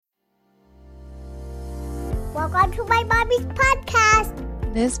Welcome to my mommy's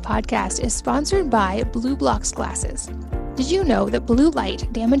podcast. This podcast is sponsored by Blue Blocks glasses. Did you know that blue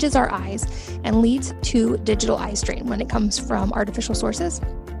light damages our eyes and leads to digital eye strain when it comes from artificial sources?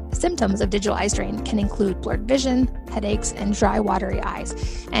 Symptoms of digital eye strain can include blurred vision, headaches, and dry, watery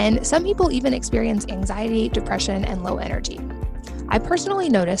eyes. And some people even experience anxiety, depression, and low energy. I personally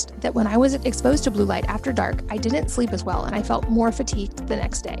noticed that when I was exposed to blue light after dark, I didn't sleep as well and I felt more fatigued the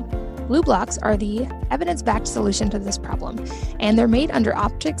next day. Blue blocks are the evidence-backed solution to this problem, and they're made under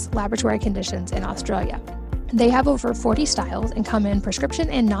optics laboratory conditions in Australia. They have over 40 styles and come in prescription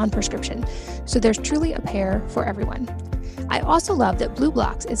and non-prescription, so there's truly a pair for everyone. I also love that Blue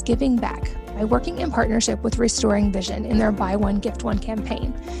Blocks is giving back by working in partnership with Restoring Vision in their Buy One, Gift One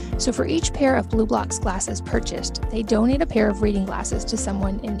campaign. So for each pair of Blue Blocks glasses purchased, they donate a pair of reading glasses to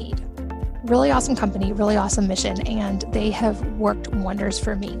someone in need. Really awesome company, really awesome mission, and they have worked wonders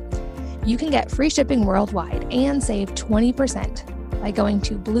for me. You can get free shipping worldwide and save 20% by going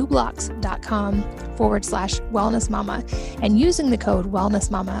to blueblocks.com/wellnessmama and using the code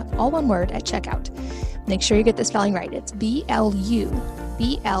wellnessmama, all one word, at checkout. Make sure you get the spelling right. It's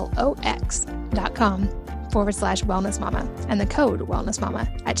BLUBLOX.com/wellnessmama and the code wellnessmama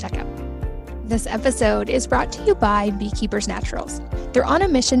at checkout. This episode is brought to you by Beekeepers Naturals. They're on a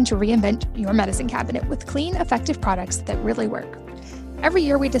mission to reinvent your medicine cabinet with clean, effective products that really work. Every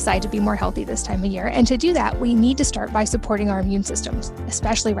year we decide to be more healthy this time of year, and to do that, we need to start by supporting our immune systems,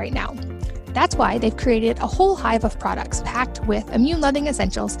 especially right now. That's why they've created a whole hive of products packed with immune-loving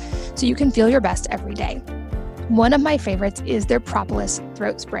essentials so you can feel your best every day. One of my favorites is their Propolis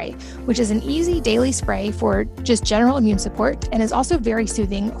Throat Spray, which is an easy daily spray for just general immune support and is also very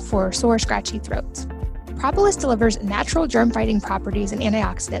soothing for sore, scratchy throats. Propolis delivers natural germ-fighting properties and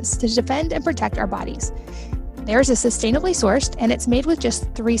antioxidants to defend and protect our bodies. Theirs is sustainably sourced, and it's made with just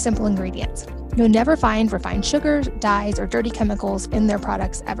 3 simple ingredients. You'll never find refined sugars, dyes, or dirty chemicals in their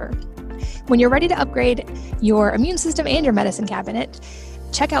products ever. When you're ready to upgrade your immune system and your medicine cabinet,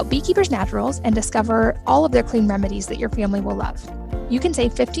 check out Beekeepers Naturals and discover all of their clean remedies that your family will love. You can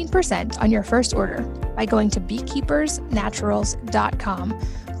save 15% on your first order by going to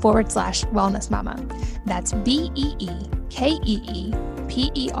beekeepersnaturals.com/wellnessmama. That's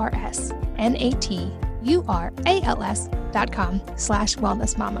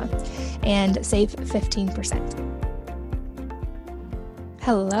BEEKEPERSNATURALS.com/wellnessmama and save 15%.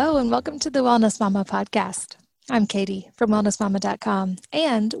 Hello, and welcome to the Wellness Mama podcast. I'm Katie from wellnessmama.com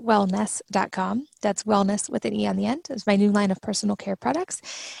and wellness.com. That's wellness with an E on the end. It's my new line of personal care products.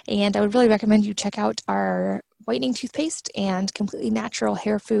 And I would really recommend you check out our whitening toothpaste and completely natural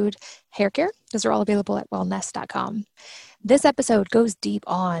hair food hair care. Those are all available at wellness.com. This episode goes deep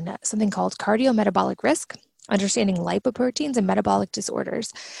on something called cardiometabolic risk, understanding lipoproteins and metabolic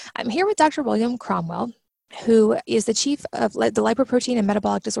disorders. I'm here with Dr. William Cromwell, who is the chief of the Lipoprotein and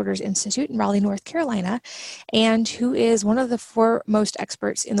Metabolic Disorders Institute in Raleigh, North Carolina, and who is one of the foremost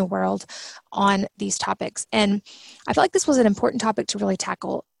experts in the world on these topics. And I feel like this was an important topic to really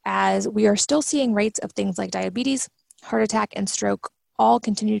tackle, as we are still seeing rates of things like diabetes, heart attack, and stroke all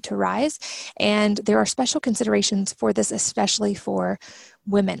continue to rise. And there are special considerations for this, especially for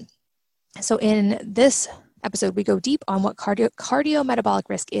women. So in this episode, we go deep on what cardiometabolic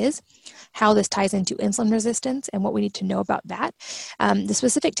risk is, how this ties into insulin resistance and what we need to know about that, the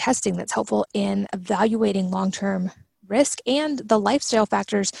specific testing that's helpful in evaluating long-term risk, and the lifestyle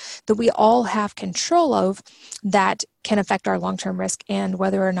factors that we all have control of that can affect our long-term risk and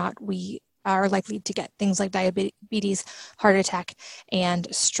whether or not we are likely to get things like diabetes, heart attack, and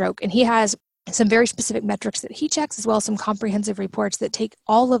stroke. And he has some very specific metrics that he checks, as well as some comprehensive reports that take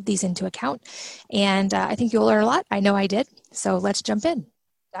all of these into account. And I think you'll learn a lot. I know I did. So let's jump in.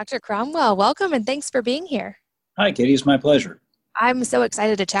 Dr. Cromwell, welcome, and thanks for being here. Hi, Katie. It's my pleasure. I'm so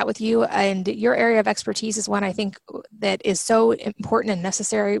excited to chat with you, and your area of expertise is one I think that is so important and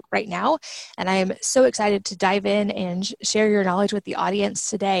necessary right now, and I am so excited to dive in and share your knowledge with the audience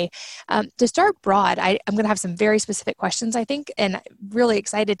today. To start broad, I'm going to have some very specific questions, I think, and really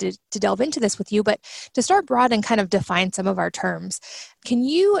excited to delve into this with you, but to start broad and kind of define some of our terms, can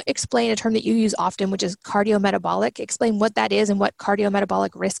you explain a term that you use often, which is cardiometabolic? Explain what that is and what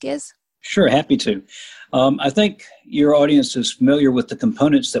cardiometabolic risk is? Sure, happy to. I think your audience is familiar with the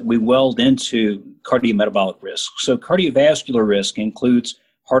components that we weld into cardiometabolic risk. So cardiovascular risk includes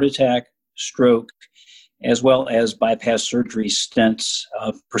heart attack, stroke, as well as bypass surgery, stents,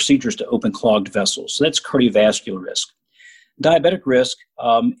 procedures to open clogged vessels. So that's cardiovascular risk. Diabetic risk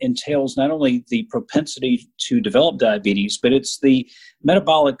entails not only the propensity to develop diabetes, but it's the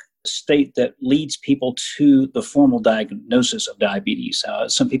metabolic state that leads people to the formal diagnosis of diabetes.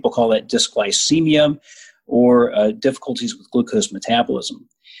 Some people call that dysglycemia, or difficulties with glucose metabolism.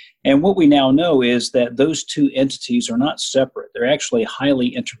 And what we now know is that those two entities are not separate. They're actually highly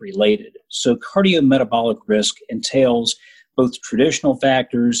interrelated. So cardiometabolic risk entails both traditional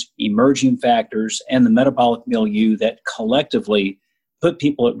factors, emerging factors, and the metabolic milieu that collectively put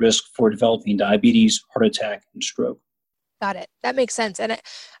people at risk for developing diabetes, heart attack, and stroke. Got it. That makes sense. And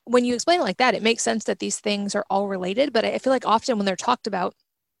when you explain it like that, it makes sense that these things are all related. But I feel like often when they're talked about,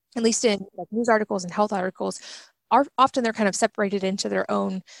 at least in news articles and health articles, often they're kind of separated into their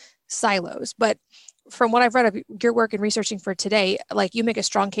own silos. But from what I've read of your work and researching for today, like you make a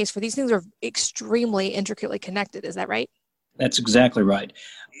strong case for these things are extremely intricately connected. Is that right? That's exactly right.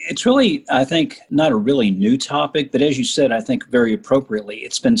 It's really, I think, not a really new topic, but as you said, I think very appropriately,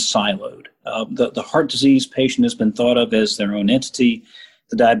 it's been siloed. The heart disease patient has been thought of as their own entity.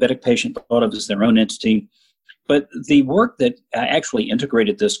 The diabetic patient thought of as their own entity. But the work that actually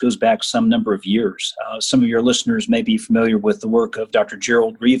integrated this goes back some number of years. Some of your listeners may be familiar with the work of Dr.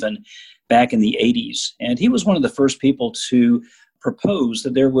 Gerald Reaven back in the 80s. And he was one of the first people to propose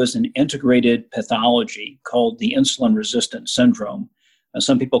that there was an integrated pathology called the insulin-resistant syndrome.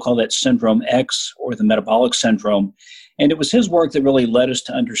 Some people call that syndrome X or the metabolic syndrome. And it was his work that really led us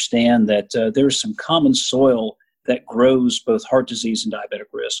to understand that there's some common soil that grows both heart disease and diabetic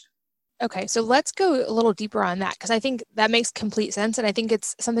risk. Okay, so let's go a little deeper on that because I think that makes complete sense. And I think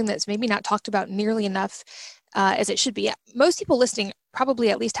it's something that's maybe not talked about nearly enough as it should be. Most people listening probably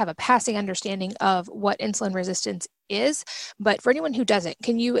at least have a passing understanding of what insulin resistance is. But for anyone who doesn't,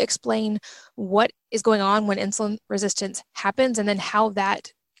 can you explain what is going on when insulin resistance happens and then how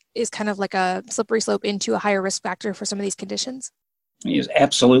that is kind of like a slippery slope into a higher risk factor for some of these conditions? Yes,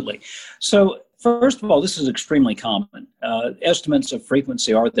 absolutely. So first of all, this is extremely common. Estimates of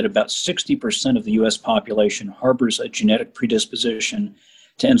frequency are that about 60% of the U.S. population harbors a genetic predisposition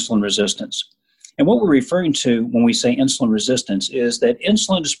to insulin resistance. And what we're referring to when we say insulin resistance is that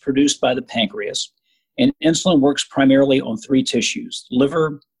insulin is produced by the pancreas, and insulin works primarily on three tissues: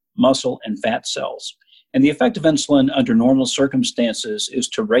 liver, muscle, and fat cells. And the effect of insulin under normal circumstances is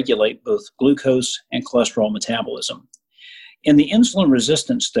to regulate both glucose and cholesterol metabolism. In the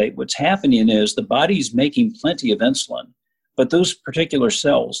insulin-resistant state, what's happening is the body's making plenty of insulin, but those particular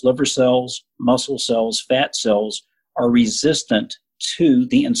cells, liver cells, muscle cells, fat cells, are resistant to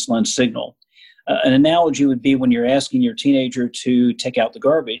the insulin signal. An analogy would be when you're asking your teenager to take out the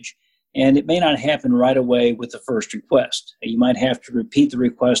garbage, and it may not happen right away with the first request. You might have to repeat the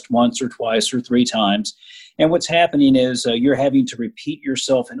request once or twice or three times. And what's happening is you're having to repeat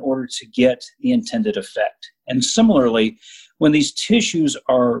yourself in order to get the intended effect. And similarly, when these tissues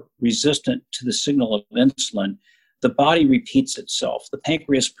are resistant to the signal of insulin, the body repeats itself. The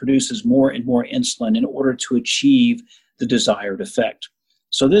pancreas produces more and more insulin in order to achieve the desired effect.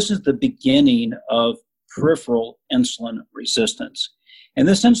 So this is the beginning of peripheral insulin resistance. And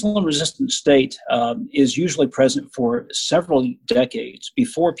this insulin-resistant state is usually present for several decades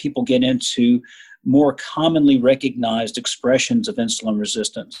before people get into more commonly recognized expressions of insulin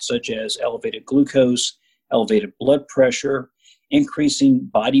resistance, such as elevated glucose, elevated blood pressure, increasing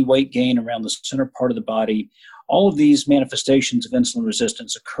body weight gain around the center part of the body. All of these manifestations of insulin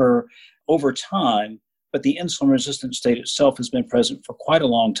resistance occur over time, but the insulin-resistant state itself has been present for quite a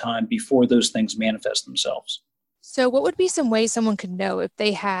long time before those things manifest themselves. So what would be some ways someone could know if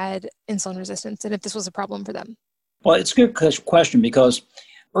they had insulin resistance and if this was a problem for them? Well, it's a good question because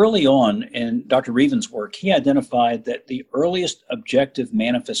early on in Dr. Reaven's work, he identified that the earliest objective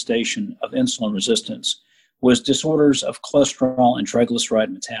manifestation of insulin resistance was disorders of cholesterol and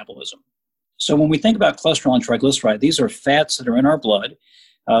triglyceride metabolism. So when we think about cholesterol and triglyceride, these are fats that are in our blood.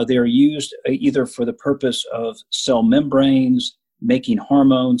 They are used either for the purpose of cell membranes, making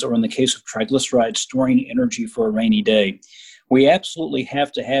hormones, or in the case of triglycerides, storing energy for a rainy day. We absolutely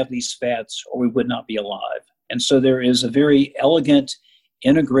have to have these fats or we would not be alive. And so there is a very elegant,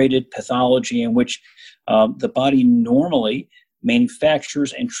 integrated pathology in which the body normally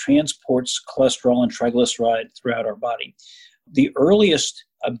manufactures and transports cholesterol and triglyceride throughout our body. The earliest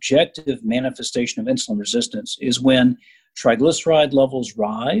objective manifestation of insulin resistance is when triglyceride levels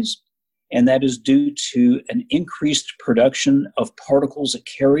rise, and that is due to an increased production of particles that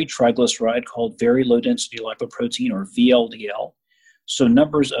carry triglyceride called very low density lipoprotein, or VLDL. So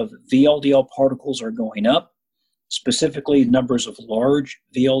numbers of VLDL particles are going up. Specifically, numbers of large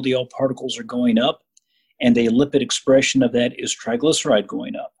VLDL particles are going up, and a lipid expression of that is triglyceride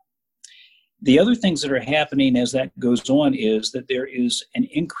going up. The other things that are happening as that goes on is that there is an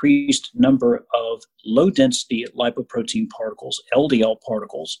increased number of low-density lipoprotein particles, LDL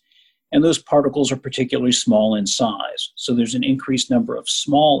particles, and those particles are particularly small in size. So there's an increased number of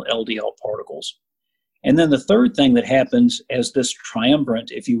small LDL particles. And then the third thing that happens as this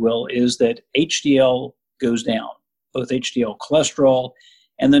triumvirate, if you will, is that HDL goes down, both HDL cholesterol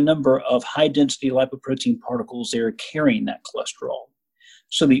and the number of high-density lipoprotein particles that are carrying that cholesterol.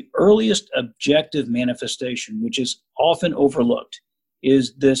 So the earliest objective manifestation, which is often overlooked,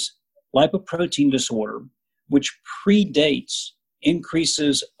 is this lipoprotein disorder, which predates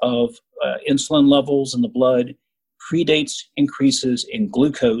increases of insulin levels in the blood, predates increases in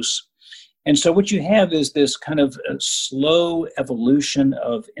glucose. And so what you have is this kind of a slow evolution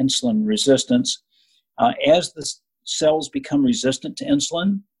of insulin resistance. As the cells become resistant to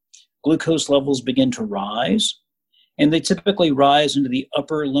insulin, glucose levels begin to rise, and they typically rise into the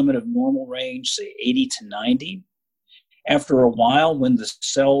upper limit of normal range, say 80 to 90. After a while, when the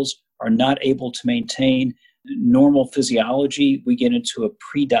cells are not able to maintain normal physiology, we get into a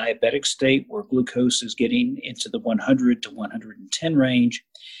pre-diabetic state where glucose is getting into the 100 to 110 range,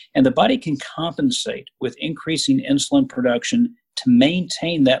 and the body can compensate with increasing insulin production to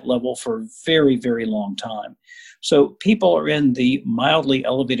maintain that level for a very, very long time. So people are in the mildly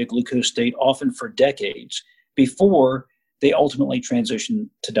elevated glucose state often for decades before they ultimately transition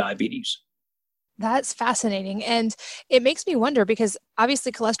to diabetes. That's fascinating. And it makes me wonder because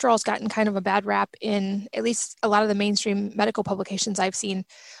obviously cholesterol has gotten kind of a bad rap in at least a lot of the mainstream medical publications I've seen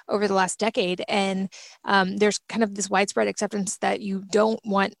over the last decade. And there's kind of this widespread acceptance that you don't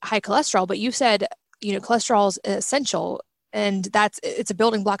want high cholesterol, but you said, cholesterol is essential. And it's a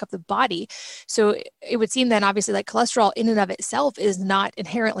building block of the body. So it would seem then obviously like cholesterol in and of itself is not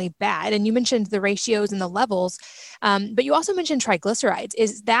inherently bad. And you mentioned the ratios and the levels, but you also mentioned triglycerides.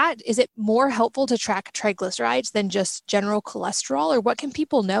 Is it more helpful to track triglycerides than just general cholesterol? Or what can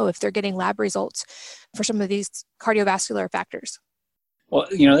people know if they're getting lab results for some of these cardiovascular factors? Well,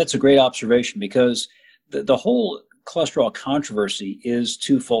 that's a great observation because the whole cholesterol controversy is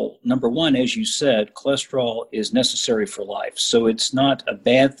twofold. Number one, as you said, cholesterol is necessary for life, so it's not a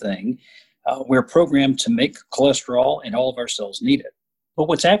bad thing. We're programmed to make cholesterol, and all of our cells need it. But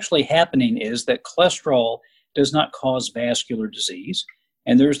what's actually happening is that cholesterol does not cause vascular disease,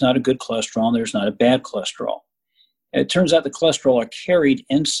 and there's not a good cholesterol, and there's not a bad cholesterol. It turns out the cholesterol are carried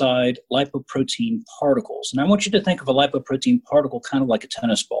inside lipoprotein particles. And I want you to think of a lipoprotein particle kind of like a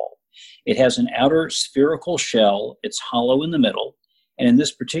tennis ball. It has an outer spherical shell. It's hollow in the middle. And in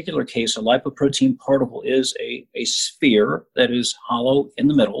this particular case, a lipoprotein particle is a sphere that is hollow in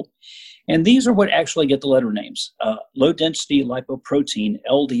the middle. And these are what actually get the letter names. Low-density lipoprotein,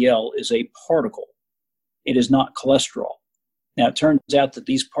 LDL, is a particle. It is not cholesterol. Now, it turns out that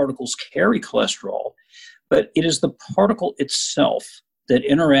these particles carry cholesterol, but it is the particle itself that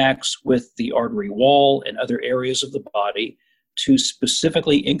interacts with the artery wall and other areas of the body to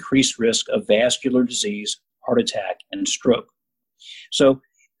specifically increase risk of vascular disease, heart attack, and stroke. So,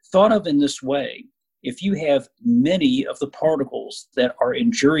 thought of in this way, if you have many of the particles that are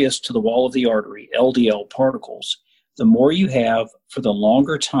injurious to the wall of the artery, LDL particles, the more you have for the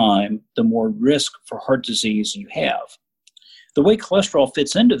longer time, the more risk for heart disease you have. The way cholesterol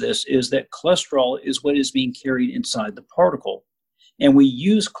fits into this is that cholesterol is what is being carried inside the particle. And we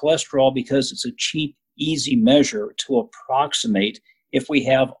use cholesterol because it's a cheap, easy measure to approximate if we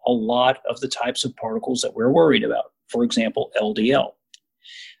have a lot of the types of particles that we're worried about. For example, LDL.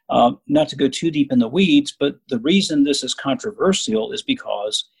 Not to go too deep in the weeds, but the reason this is controversial is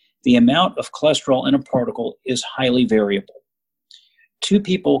because the amount of cholesterol in a particle is highly variable. Two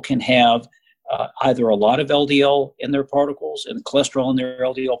people can have either a lot of LDL in their particles and cholesterol in their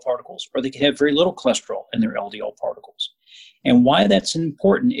LDL particles, or they can have very little cholesterol in their LDL particles. And why that's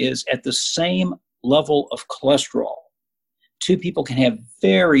important is at the same level of cholesterol, two people can have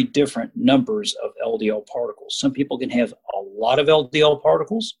very different numbers of LDL particles. Some people can have a lot of LDL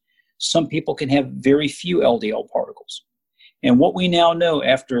particles. Some people can have very few LDL particles. And what we now know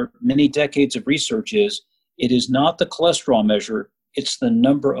after many decades of research is it is not the cholesterol measure, it's the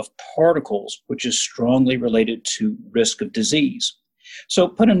number of particles, which is strongly related to risk of disease. So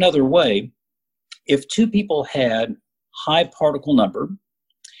put another way, if two people had high particle number,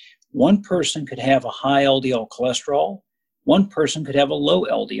 one person could have a high LDL cholesterol, one person could have a low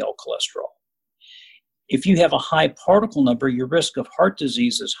LDL cholesterol. If you have a high particle number, your risk of heart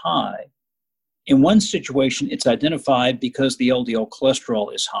disease is high. In one situation, it's identified because the LDL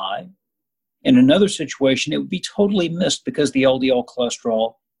cholesterol is high. In another situation, it would be totally missed because the LDL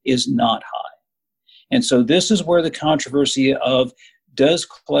cholesterol is not high. And so this is where the controversy of does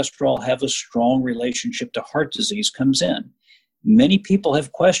cholesterol have a strong relationship to heart disease comes in. Many people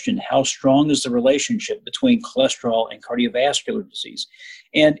have questioned how strong is the relationship between cholesterol and cardiovascular disease.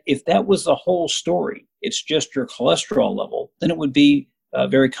 And if that was the whole story, it's just your cholesterol level, then it would be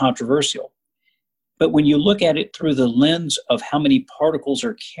very controversial. But when you look at it through the lens of how many particles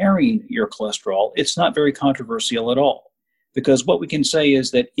are carrying your cholesterol, it's not very controversial at all. Because what we can say is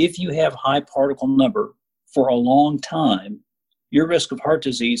that if you have high particle number for a long time, your risk of heart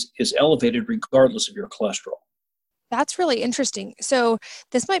disease is elevated regardless of your cholesterol. That's really interesting. So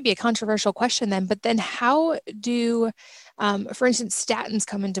this might be a controversial question then, but then how do, for instance, statins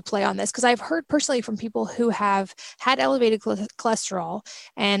come into play on this? Because I've heard personally from people who have had elevated cholesterol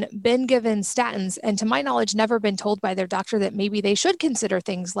and been given statins, and to my knowledge, never been told by their doctor that maybe they should consider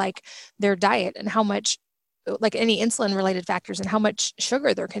things like their diet and how much, like any insulin related factors and how much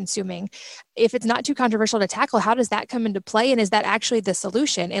sugar they're consuming. If it's not too controversial to tackle, how does that come into play? And is that actually the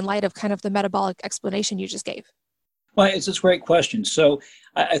solution in light of kind of the metabolic explanation you just gave? Well, it's a great question. So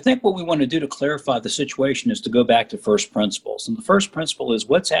I think what we want to do to clarify the situation is to go back to first principles. And the first principle is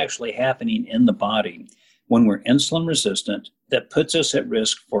what's actually happening in the body when we're insulin resistant that puts us at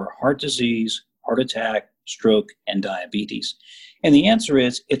risk for heart disease, heart attack, stroke, and diabetes. And the answer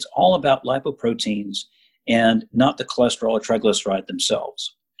is it's all about lipoproteins and not the cholesterol or triglyceride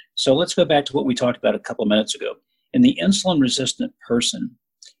themselves. So let's go back to what we talked about a couple of minutes ago. In the insulin resistant person,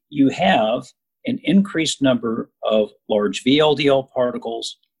 you have an increased number of large VLDL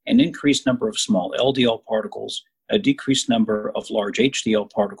particles, an increased number of small LDL particles, a decreased number of large HDL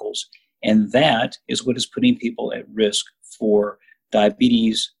particles, and that is what is putting people at risk for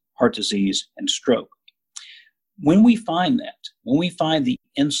diabetes, heart disease, and stroke. When we find the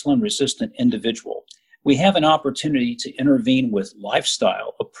insulin-resistant individual, we have an opportunity to intervene with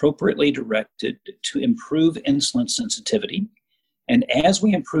lifestyle appropriately directed to improve insulin sensitivity. And as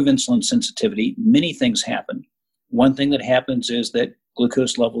we improve insulin sensitivity, many things happen. One thing that happens is that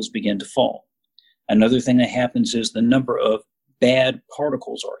glucose levels begin to fall. Another thing that happens is the number of bad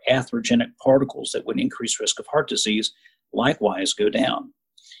particles or atherogenic particles that would increase risk of heart disease likewise go down.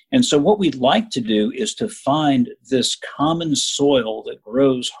 And so what we'd like to do is to find this common soil that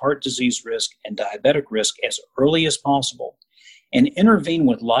grows heart disease risk and diabetic risk as early as possible and intervene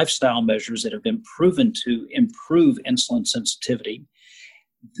with lifestyle measures that have been proven to improve insulin sensitivity.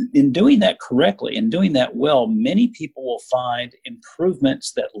 In doing that correctly and doing that well, many people will find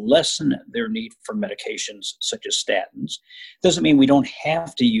improvements that lessen their need for medications such as statins. Doesn't mean we don't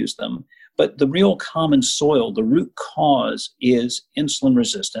have to use them, but the real common soil, the root cause is insulin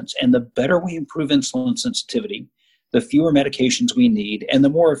resistance. And the better we improve insulin sensitivity, the fewer medications we need, and the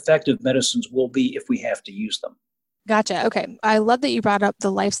more effective medicines will be if we have to use them. Gotcha. Okay. I love that you brought up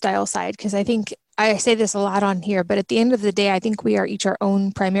the lifestyle side because I think I say this a lot on here, but at the end of the day, I think we are each our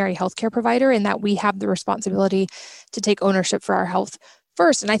own primary healthcare provider and that we have the responsibility to take ownership for our health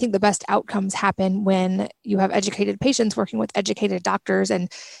first. And I think the best outcomes happen when you have educated patients working with educated doctors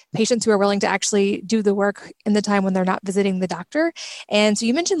and patients who are willing to actually do the work in the time when they're not visiting the doctor. And so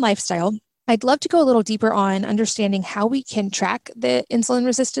you mentioned lifestyle. I'd love to go a little deeper on understanding how we can track the insulin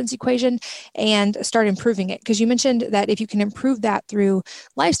resistance equation and start improving it. Because you mentioned that if you can improve that through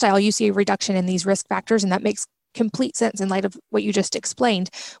lifestyle, you see a reduction in these risk factors, and that makes complete sense in light of what you just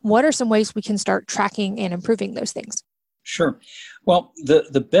explained. What are some ways we can start tracking and improving those things? Sure. Well,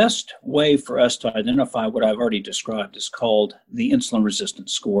 the best way for us to identify what I've already described is called the insulin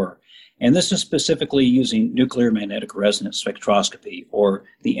resistance score. And this is specifically using nuclear magnetic resonance spectroscopy, or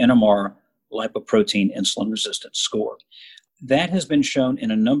the NMR lipoprotein insulin resistance score. That has been shown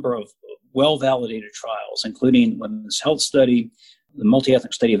in a number of well-validated trials, including Women's Health Study, the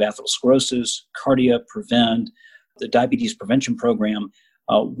Multi-Ethnic Study of Atherosclerosis, Cardia Prevent, the Diabetes Prevention Program.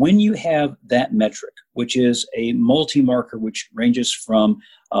 When you have that metric, which is a multi-marker which ranges from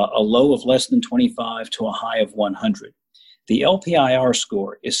a low of less than 25 to a high of 100, the LPIR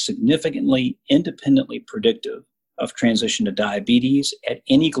score is significantly independently predictive of transition to diabetes at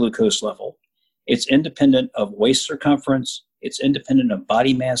any glucose level. It's independent of waist circumference. It's independent of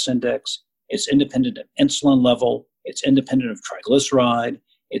body mass index. It's independent of insulin level. It's independent of triglyceride.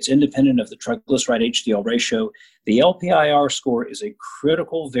 It's independent of the triglyceride HDL ratio. The LPIR score is a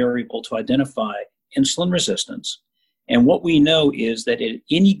critical variable to identify insulin resistance. And what we know is that at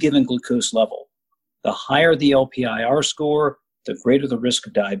any given glucose level, the higher the LPIR score, the greater the risk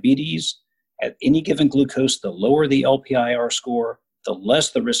of diabetes. At any given glucose, the lower the LPIR score, the less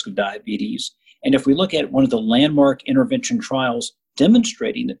the risk of diabetes. And if we look at one of the landmark intervention trials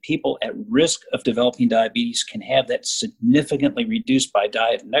demonstrating that people at risk of developing diabetes can have that significantly reduced by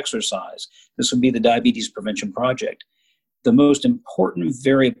diet and exercise, this would be the Diabetes Prevention Project. The most important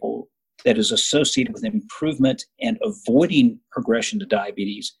variable that is associated with improvement and avoiding progression to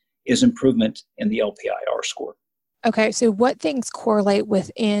diabetes is improvement in the LPIR score. Okay, so what things correlate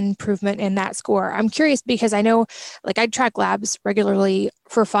with improvement in that score? I'm curious because I know, like, I track labs regularly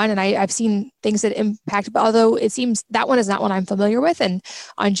for fun, and I've seen things that impact, but although it seems that one is not one I'm familiar with. And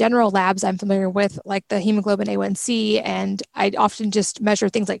on general labs, I'm familiar with like the hemoglobin A1C, and I often just measure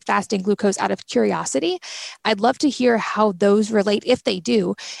things like fasting glucose out of curiosity. I'd love to hear how those relate, if they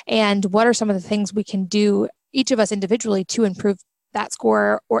do, and what are some of the things we can do, each of us individually, to improve that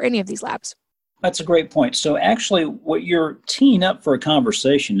score or any of these labs. That's a great point. So actually, what you're teeing up for a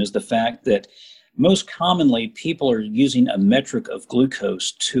conversation is the fact that most commonly people are using a metric of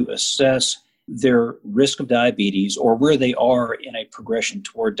glucose to assess their risk of diabetes or where they are in a progression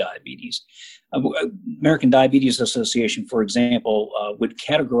toward diabetes. American Diabetes Association, for example, would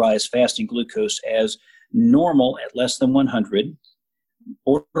categorize fasting glucose as normal at less than 100,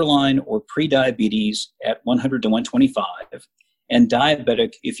 borderline or pre-diabetes at 100 to 125, and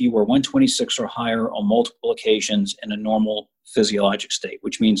diabetic if you were 126 or higher on multiple occasions in a normal physiologic state,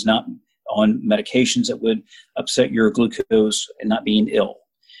 which means not on medications that would upset your glucose and not being ill.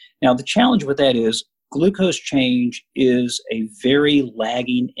 Now, the challenge with that is glucose change is a very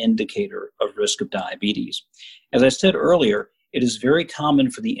lagging indicator of risk of diabetes. As I said earlier, it is very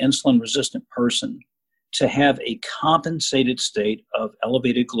common for the insulin-resistant person to have a compensated state of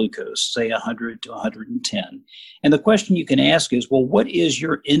elevated glucose, say 100 to 110. And the question you can ask is, well, what is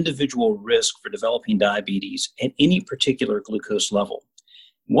your individual risk for developing diabetes at any particular glucose level?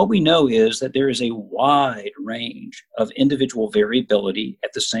 What we know is that there is a wide range of individual variability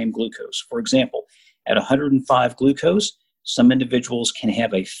at the same glucose. For example, at 105 glucose, some individuals can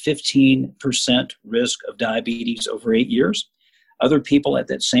have a 15% risk of diabetes over 8 years. Other people at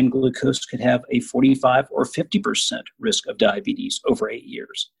that same glucose could have a 45 or 50% risk of diabetes over 8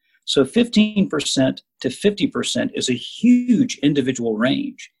 years. So 15% to 50% is a huge individual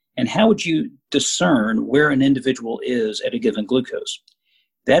range. And how would you discern where an individual is at a given glucose?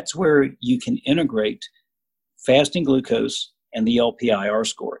 That's where you can integrate fasting glucose and the LPIR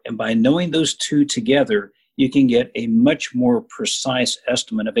score. And by knowing those two together, you can get a much more precise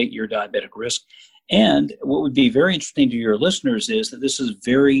estimate of 8-year diabetic risk. And what would be very interesting to your listeners is that this is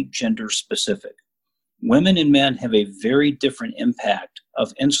very gender specific. Women and men have a very different impact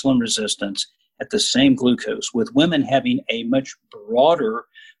of insulin resistance at the same glucose, with women having a much broader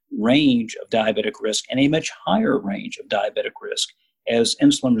range of diabetic risk and a much higher range of diabetic risk as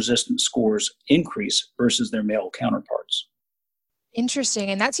insulin resistance scores increase versus their male counterparts. Interesting.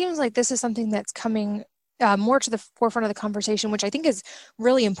 And that seems like this is something that's coming more to the forefront of the conversation, which I think is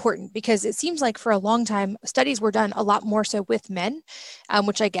really important because it seems like for a long time, studies were done a lot more so with men,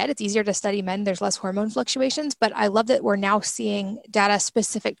 which I get. It's easier to study men. There's less hormone fluctuations, but I love that we're now seeing data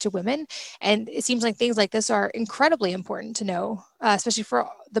specific to women. And it seems like things like this are incredibly important to know, especially for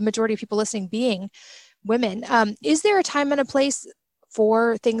the majority of people listening being women. Is there a time and a place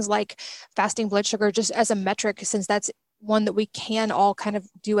for things like fasting blood sugar just as a metric, since that's one that we can all kind of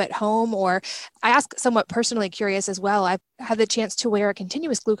do at home? Or I ask somewhat personally curious as well. I've had the chance to wear a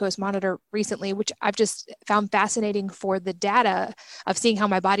continuous glucose monitor recently, which I've just found fascinating for the data of seeing how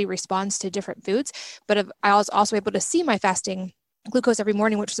my body responds to different foods. But I was also able to see my fasting glucose every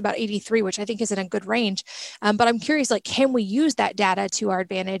morning, which was about 83, which I think is in a good range. But I'm curious, like, can we use that data to our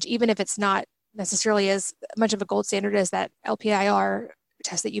advantage, even if it's not necessarily as much of a gold standard as that LPIR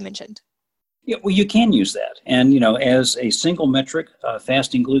test that you mentioned? Yeah, well, you can use that. And, as a single metric,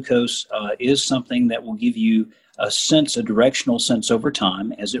 fasting glucose is something that will give you a directional sense over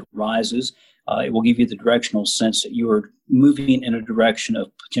time. As it rises, it will give you the directional sense that you are moving in a direction of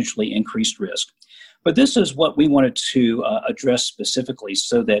potentially increased risk. But this is what we wanted to address specifically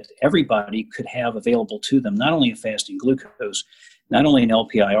so that everybody could have available to them not only a fasting glucose, not only an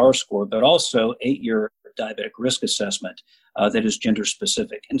LPIR score, but also 8-year diabetic risk assessment that is gender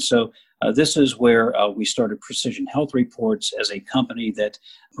specific. And so this is where we started Precision Health Reports as a company that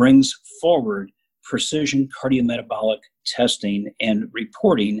brings forward precision cardiometabolic testing and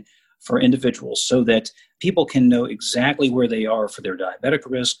reporting for individuals so that people can know exactly where they are for their diabetic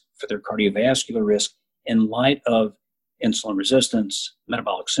risk, for their cardiovascular risk in light of insulin resistance,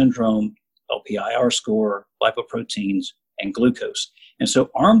 metabolic syndrome, LPIR score, lipoproteins, and glucose. And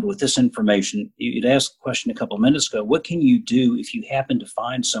so armed with this information, you'd asked the question a couple of minutes ago, what can you do if you happen to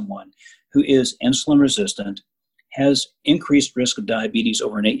find someone who is insulin resistant, has increased risk of diabetes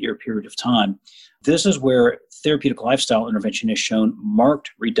over an 8-year period of time? This is where therapeutic lifestyle intervention has shown marked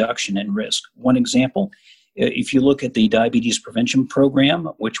reduction in risk. One example, if you look at the Diabetes Prevention Program,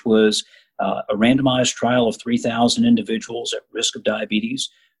 which was a randomized trial of 3,000 individuals at risk of diabetes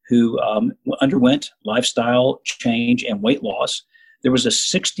who underwent lifestyle change and weight loss, there was a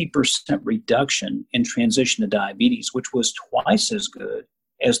 60% reduction in transition to diabetes, which was twice as good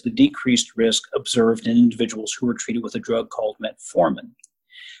as the decreased risk observed in individuals who were treated with a drug called metformin.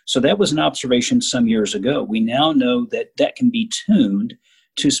 So that was an observation some years ago. We now know that that can be tuned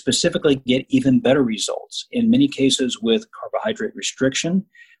to specifically get even better results, in many cases with carbohydrate restriction,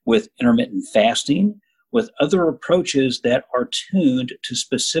 with intermittent fasting, with other approaches that are tuned to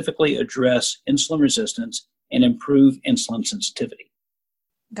specifically address insulin resistance and improve insulin sensitivity.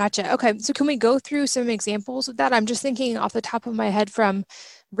 Gotcha. Okay. So can we go through some examples of that? I'm just thinking off the top of my head from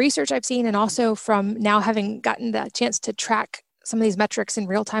research I've seen and also from now having gotten the chance to track some of these metrics in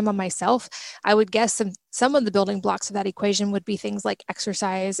real time on myself. I would guess some of the building blocks of that equation would be things like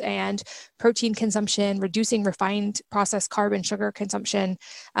exercise and protein consumption, reducing refined processed carb and sugar consumption.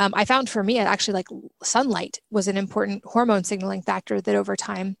 I found for me, actually like sunlight was an important hormone signaling factor that over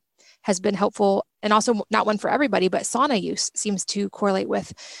time has been helpful, and also not one for everybody, but sauna use seems to correlate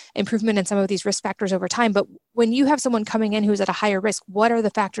with improvement in some of these risk factors over time. But when you have someone coming in who's at a higher risk, what are the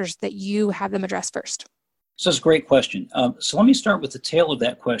factors that you have them address first? So that's a great question. So let me start with the tail of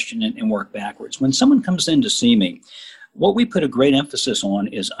that question and work backwards. When someone comes in to see me, what we put a great emphasis on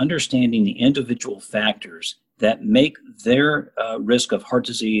is understanding the individual factors that make their risk of heart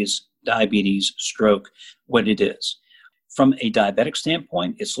disease, diabetes, stroke, what it is. From a diabetic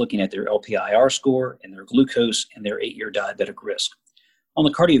standpoint, it's looking at their LPIR score and their glucose and their 8-year diabetic risk. On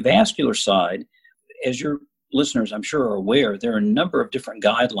the cardiovascular side, as your listeners, I'm sure, are aware, there are a number of different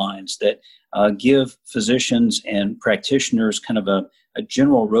guidelines that give physicians and practitioners kind of a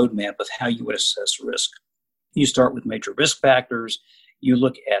general roadmap of how you would assess risk. You start with major risk factors, you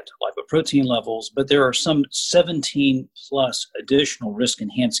look at lipoprotein levels, but there are some 17 plus additional risk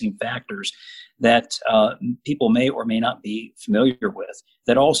enhancing factors that people may or may not be familiar with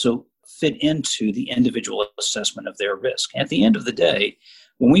that also fit into the individual assessment of their risk. At the end of the day,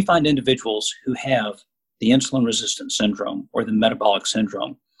 when we find individuals who have the insulin resistant syndrome or the metabolic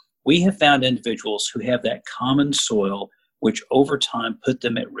syndrome, we have found individuals who have that common soil, which over time put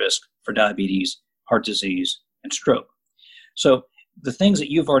them at risk for diabetes, heart disease, and stroke. So the things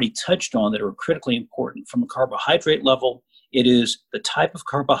that you've already touched on that are critically important from a carbohydrate level, it is the type of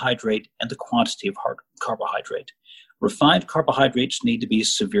carbohydrate and the quantity of carbohydrate. Refined carbohydrates need to be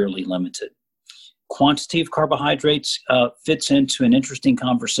severely limited. Quantity of carbohydrates fits into an interesting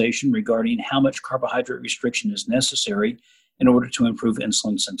conversation regarding how much carbohydrate restriction is necessary in order to improve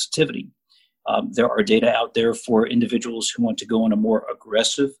insulin sensitivity. There are data out there for individuals who want to go on a more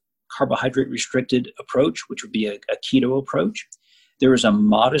aggressive carbohydrate restricted approach, which would be a keto approach. There is a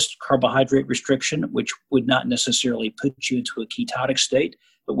modest carbohydrate restriction, which would not necessarily put you into a ketotic state,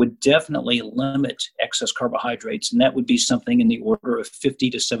 but would definitely limit excess carbohydrates. And that would be something in the order of 50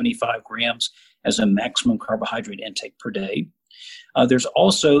 to 75 grams as a maximum carbohydrate intake per day. There's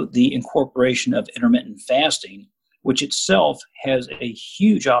also the incorporation of intermittent fasting, which itself has a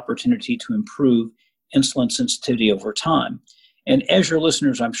huge opportunity to improve insulin sensitivity over time. And as your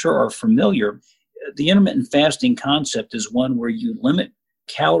listeners, I'm sure, are familiar, the intermittent fasting concept is one where you limit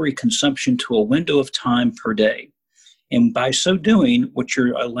calorie consumption to a window of time per day. And by so doing, what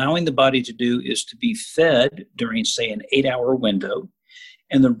you're allowing the body to do is to be fed during, say, an 8-hour window.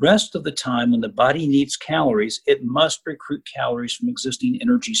 And the rest of the time, when the body needs calories, it must recruit calories from existing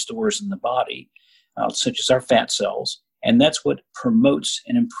energy stores in the body, such as our fat cells. And that's what promotes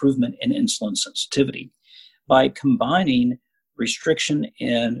an improvement in insulin sensitivity. By combining restriction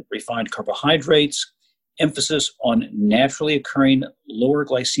in refined carbohydrates, emphasis on naturally occurring lower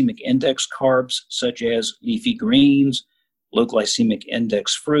glycemic index carbs, such as leafy greens, low glycemic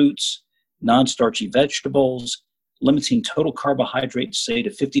index fruits, non-starchy vegetables, limiting total carbohydrates, say,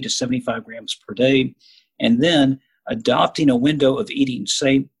 to 50 to 75 grams per day, and then adopting a window of eating,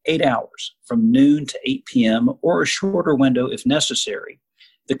 say, 8 hours from noon to 8 p.m. or a shorter window if necessary.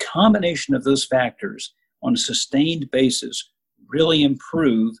 The combination of those factors on a sustained basis really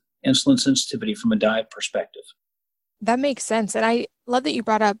improve insulin sensitivity from a diet perspective. That makes sense. And I love that you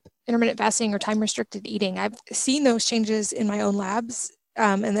brought up intermittent fasting or time-restricted eating. I've seen those changes in my own labs,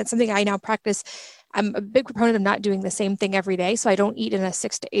 and that's something I now practice. I'm a big proponent of not doing the same thing every day. So I don't eat in a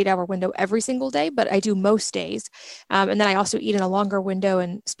 6 to 8 hour window every single day, but I do most days. And then I also eat in a longer window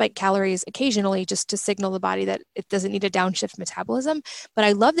and spike calories occasionally just to signal the body that it doesn't need a downshift metabolism. But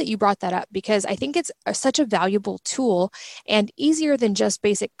I love that you brought that up because I think it's such a valuable tool and easier than just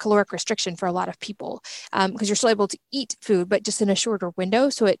basic caloric restriction for a lot of people because you're still able to eat food, but just in a shorter window.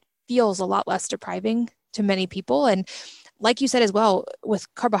 So it feels a lot less depriving to many people. And like you said as well, with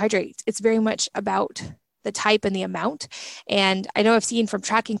carbohydrates, it's very much about the type and the amount. And I know I've seen from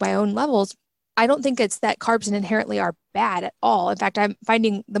tracking my own levels, I don't think it's that carbs inherently are bad at all. In fact, I'm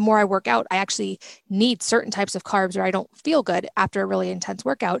finding the more I work out, I actually need certain types of carbs or I don't feel good after a really intense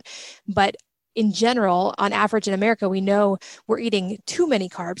workout. But in general, on average in America, we know we're eating too many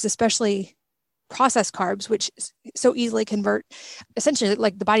carbs, especially processed carbs, which so easily convert, essentially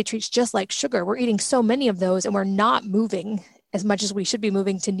like the body treats just like sugar. We're eating so many of those and we're not moving as much as we should be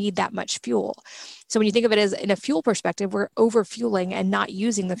moving to need that much fuel. So when you think of it as in a fuel perspective, we're over fueling and not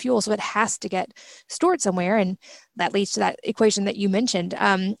using the fuel. So it has to get stored somewhere. And that leads to that equation that you mentioned.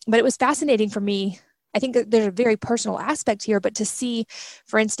 But it was fascinating for me. I think that there's a very personal aspect here, but to see,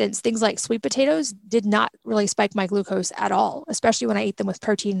 for instance, things like sweet potatoes did not really spike my glucose at all, especially when I ate them with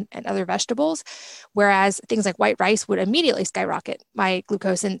protein and other vegetables, whereas things like white rice would immediately skyrocket my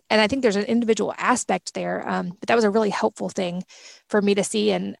glucose. And I think there's an individual aspect there, but that was a really helpful thing for me to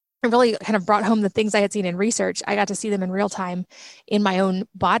see. And it really kind of brought home the things I had seen in research. I got to see them in real time in my own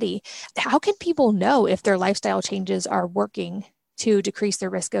body. How can people know if their lifestyle changes are working to decrease their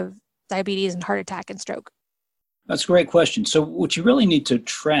risk of diabetes and heart attack and stroke? That's a great question. So what you really need to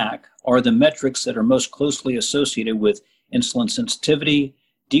track are the metrics that are most closely associated with insulin sensitivity,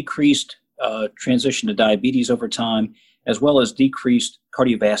 decreased transition to diabetes over time, as well as decreased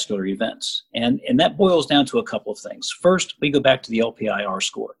cardiovascular events. And that boils down to a couple of things. First, we go back to the LPIR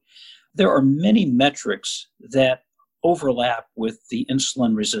score. There are many metrics that overlap with the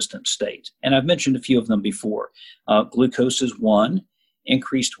insulin resistant state. And I've mentioned a few of them before. Glucose is one.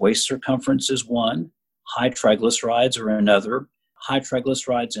 Increased waist circumference is one. High triglycerides are another. High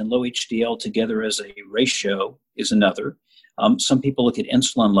triglycerides and low HDL together as a ratio is another. Some people look at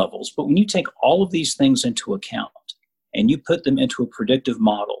insulin levels. But when you take all of these things into account and you put them into a predictive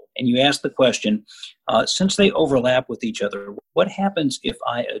model and you ask the question, since they overlap with each other, what happens if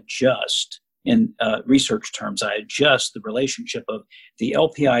I adjust, in research terms, I adjust the relationship of the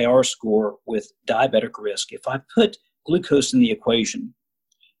LPIR score with diabetic risk? If I put glucose in the equation,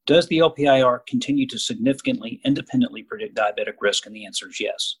 does the LPIR continue to significantly independently predict diabetic risk? And the answer is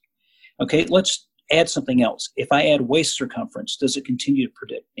yes. Okay, let's add something else. If I add waist circumference, does it continue to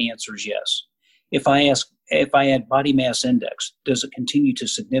predict? The answer is yes. If I add body mass index, does it continue to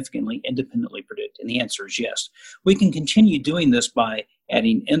significantly independently predict? And the answer is yes. We can continue doing this by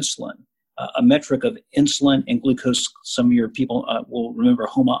adding insulin, a metric of insulin and glucose. Some of your people will remember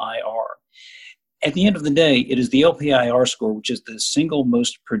HOMA-IR. At the end of the day, it is the LPIR score, which is the single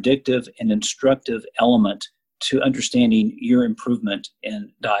most predictive and instructive element to understanding your improvement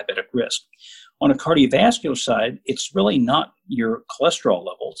in diabetic risk. On a cardiovascular side, it's really not your cholesterol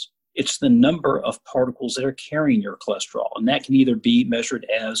levels. It's the number of particles that are carrying your cholesterol. And that can either be measured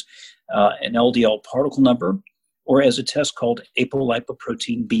as an LDL particle number or as a test called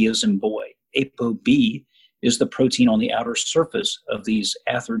apolipoprotein B as in boy. ApoB is the protein on the outer surface of these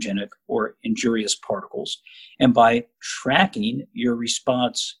atherogenic or injurious particles. And by tracking your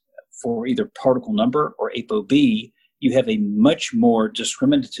response for either particle number or ApoB, you have a much more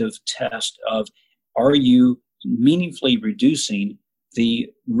discriminative test of, are you meaningfully reducing the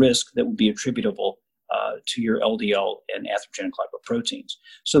risk that would be attributable to your LDL and atherogenic lipoproteins.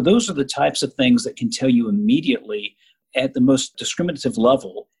 So those are the types of things that can tell you immediately at the most discriminative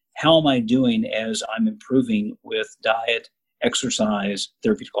level, how am I doing as I'm improving with diet, exercise,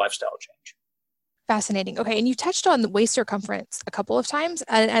 therapeutic lifestyle change. Fascinating. Okay. And you touched on the waist circumference a couple of times.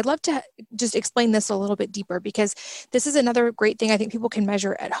 And I'd love to just explain this a little bit deeper, because this is another great thing I think people can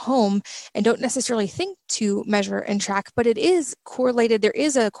measure at home and don't necessarily think to measure and track, but it is correlated. There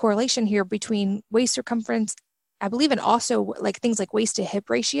is a correlation here between waist circumference, I believe, and also like things like waist to hip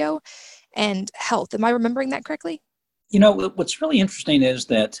ratio and health. Am I remembering that correctly? You know, what's really interesting is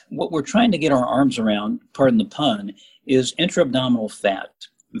that what we're trying to get our arms around, pardon the pun, is intra-abdominal fat,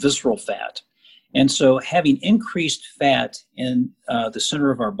 visceral fat. And so having increased fat in the center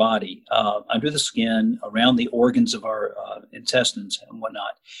of our body, under the skin, around the organs of our intestines and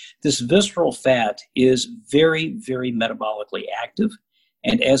whatnot, this visceral fat is very, very metabolically active.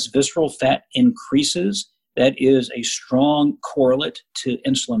 And as visceral fat increases, that is a strong correlate to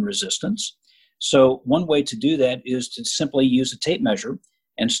insulin resistance. So one way to do that is to simply use a tape measure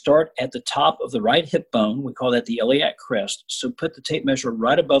and start at the top of the right hip bone. We call that the iliac crest. So put the tape measure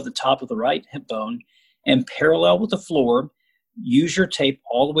right above the top of the right hip bone and parallel with the floor, use your tape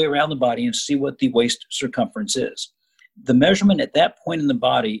all the way around the body and see what the waist circumference is. The measurement at that point in the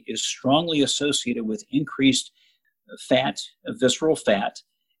body is strongly associated with increased fat, visceral fat,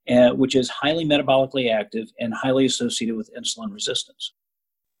 which is highly metabolically active and highly associated with insulin resistance.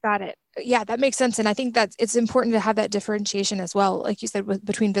 Got it. Yeah, that makes sense. And I think that it's important to have that differentiation as well, like you said,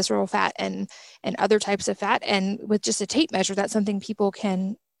 between visceral fat and other types of fat. And with just a tape measure, that's something people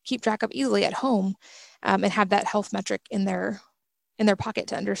can keep track of easily at home and have that health metric in their pocket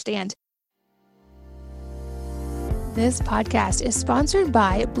to understand. This podcast is sponsored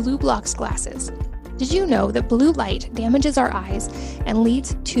by Blue Blocks glasses. Did you know that blue light damages our eyes and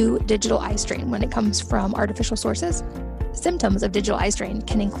leads to digital eye strain when it comes from artificial sources? Symptoms of digital eye strain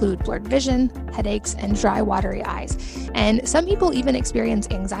can include blurred vision, headaches, and dry, watery eyes. And some people even experience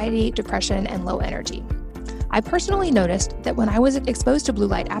anxiety, depression, and low energy. I personally noticed that when I was exposed to blue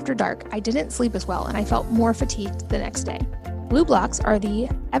light after dark, I didn't sleep as well and I felt more fatigued the next day. Blue Blocks are the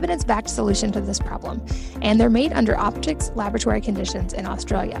evidence-backed solution to this problem, and they're made under optics laboratory conditions in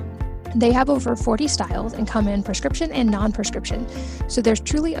Australia. They have over 40 styles and come in prescription and non-prescription, so there's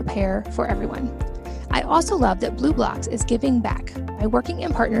truly a pair for everyone. I also love that Blue Blocks is giving back by working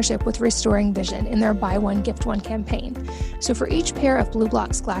in partnership with Restoring Vision in their Buy One, Gift One campaign. So for each pair of Blue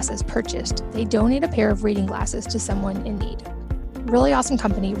Blocks glasses purchased, they donate a pair of reading glasses to someone in need. Really awesome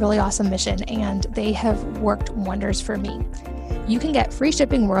company, really awesome mission, and they have worked wonders for me. You can get free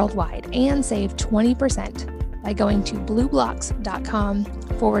shipping worldwide and save 20% by going to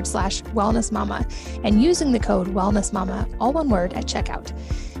blueblocks.com/wellnessmama and using the code wellnessmama, all one word, at checkout.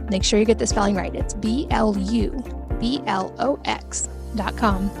 Make sure you get the spelling right. It's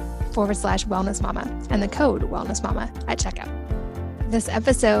BLUBLOX.com/wellnessmama and the code wellnessmama at checkout. This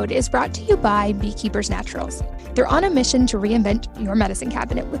episode is brought to you by Beekeepers Naturals. They're on a mission to reinvent your medicine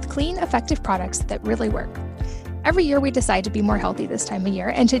cabinet with clean, effective products that really work. Every year we decide to be more healthy this time of year,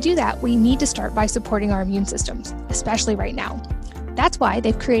 and to do that, we need to start by supporting our immune systems, especially right now. That's why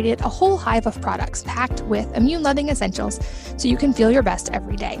they've created a whole hive of products packed with immune-loving essentials so you can feel your best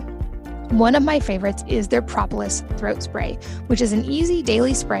every day. One of my favorites is their Propolis Throat Spray, which is an easy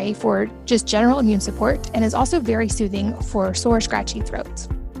daily spray for just general immune support and is also very soothing for sore, scratchy throats.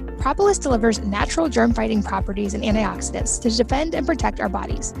 Propolis delivers natural germ-fighting properties and antioxidants to defend and protect our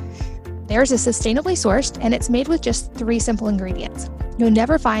bodies. Theirs is sustainably sourced, and it's made with just 3 simple ingredients. You'll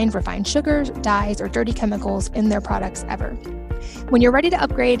never find refined sugars, dyes, or dirty chemicals in their products ever. When you're ready to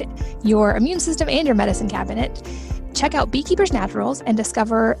upgrade your immune system and your medicine cabinet, check out Beekeepers Naturals and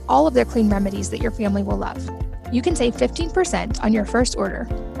discover all of their clean remedies that your family will love. You can save 15% on your first order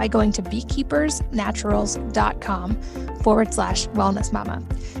by going to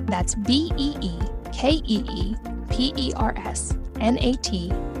beekeepersnaturals.com/wellnessmama. That's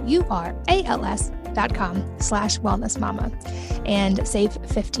BEEKEEPERSNATURALS.com/wellnessmama and save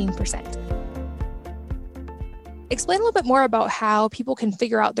 15%. Explain a little bit more about how people can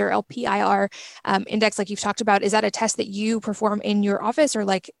figure out their LPIR index, like you've talked about. Is that a test that you perform in your office, or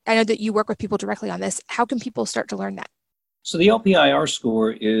I know that you work with people directly on this. How can people start to learn that? So the LPIR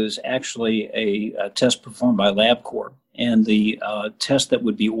score is actually a test performed by LabCorp, and the test that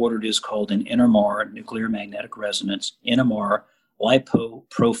would be ordered is called an NMR, nuclear magnetic resonance, NMR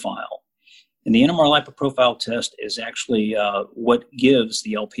lipoprofile. And the NMR lipoprofile test is actually what gives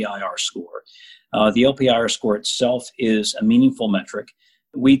the LPIR score. The LPIR score itself is a meaningful metric.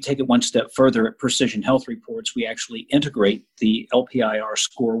 We take it one step further at Precision Health Reports. We actually integrate the LPIR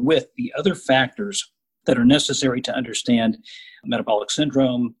score with the other factors that are necessary to understand metabolic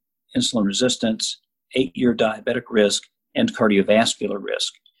syndrome, insulin resistance, 8-year diabetic risk, and cardiovascular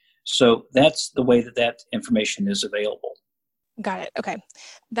risk. So that's the way that information is available. Got it. Okay.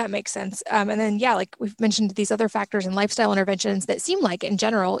 That makes sense. And then, like we've mentioned, these other factors and lifestyle interventions that seem like in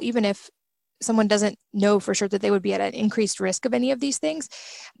general, even if someone doesn't know for sure that they would be at an increased risk of any of these things,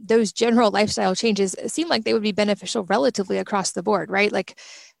 those general lifestyle changes seem like they would be beneficial relatively across the board, right? Like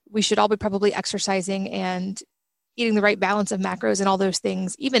we should all be probably exercising and eating the right balance of macros and all those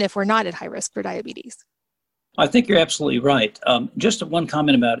things, even if we're not at high risk for diabetes. I think you're absolutely right. Just one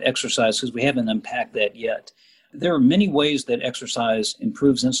comment about exercise, because we haven't unpacked that yet. There are many ways that exercise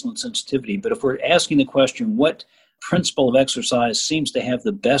improves insulin sensitivity, but if we're asking the question, what principle of exercise seems to have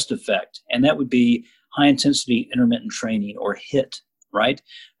the best effect, and that would be high-intensity intermittent training, or HIIT, right?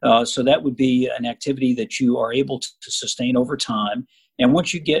 So that would be an activity that you are able to sustain over time. And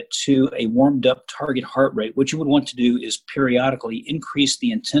once you get to a warmed-up target heart rate, what you would want to do is periodically increase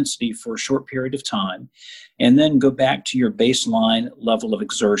the intensity for a short period of time, and then go back to your baseline level of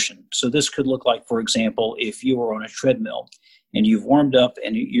exertion. So this could look like, for example, if you were on a treadmill and you've warmed up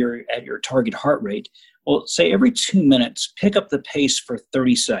and you're at your target heart rate, well, say every 2 minutes, pick up the pace for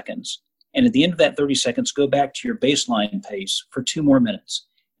 30 seconds. And at the end of that 30 seconds, go back to your baseline pace for 2 more minutes.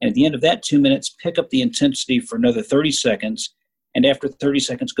 And at the end of that 2 minutes, pick up the intensity for another 30 seconds. And after 30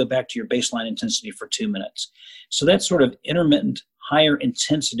 seconds, go back to your baseline intensity for 2 minutes. So that sort of intermittent, higher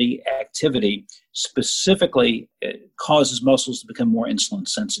intensity activity specifically causes muscles to become more insulin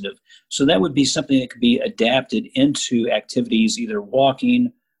sensitive. So that would be something that could be adapted into activities, either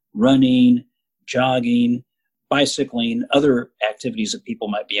walking running, jogging, bicycling, other activities that people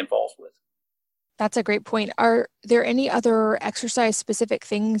might be involved with. That's a great point. Are there any other exercise specific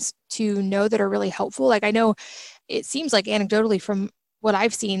things to know that are really helpful? Like, I know it seems like anecdotally from what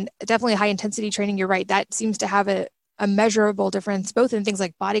I've seen, definitely high intensity training, you're right, that seems to have a measurable difference, both in things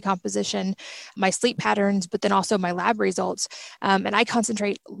like body composition, my sleep patterns, but then also my lab results. And I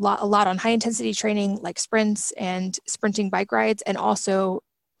concentrate a lot on high intensity training, like sprints and sprinting bike rides, and also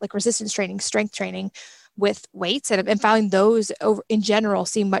like resistance training, strength training with weights, and found those in general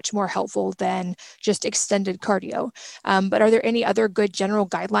seem much more helpful than just extended cardio. But are there any other good general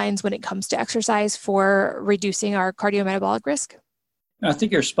guidelines when it comes to exercise for reducing our cardiometabolic risk? I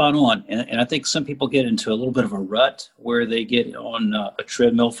think you're spot on. And I think some people get into a little bit of a rut where they get on a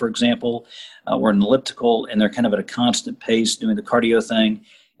treadmill, for example, or an elliptical, and they're kind of at a constant pace doing the cardio thing.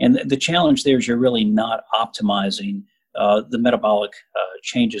 And the challenge there is you're really not optimizing the metabolic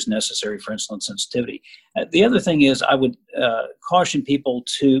changes necessary for insulin sensitivity. The other thing is I would caution people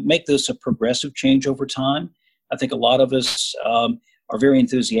to make this a progressive change over time. I think a lot of us are very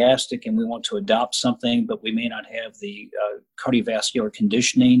enthusiastic and we want to adopt something, but we may not have the cardiovascular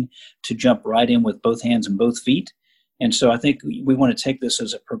conditioning to jump right in with both hands and both feet. And so I think we want to take this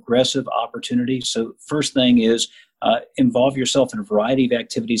as a progressive opportunity. So first thing is involve yourself in a variety of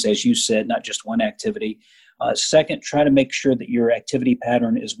activities, as you said, not just one activity. Second, try to make sure that your activity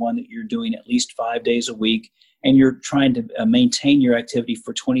pattern is one that you're doing at least 5 days a week, and you're trying to maintain your activity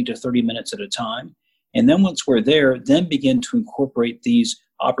for 20 to 30 minutes at a time. And then once we're there, then begin to incorporate these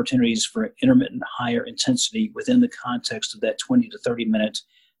opportunities for intermittent higher intensity within the context of that 20 to 30 minute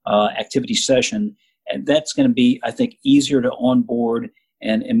activity session. And that's going to be, I think, easier to onboard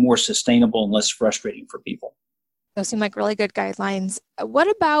and more sustainable and less frustrating for people. Those seem like really good guidelines. What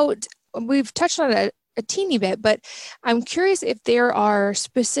about, we've touched on it a teeny bit, but I'm curious if there are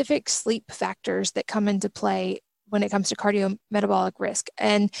specific sleep factors that come into play when it comes to cardiometabolic risk.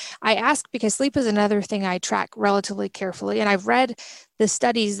 And I ask because sleep is another thing I track relatively carefully. And I've read the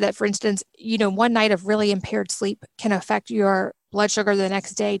studies that, for instance, one night of really impaired sleep can affect your blood sugar the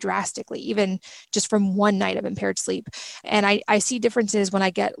next day drastically, even just from one night of impaired sleep. And I see differences when I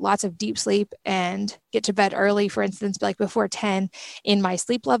get lots of deep sleep and get to bed early, for instance, like before 10, in my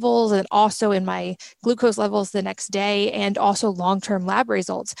sleep levels and also in my glucose levels the next day, and also long-term lab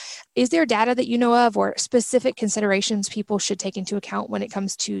results. Is there data that you know of or specific considerations people should take into account when it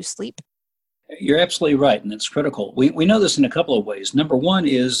comes to sleep? You're absolutely right, and it's critical. We know this in a couple of ways. Number one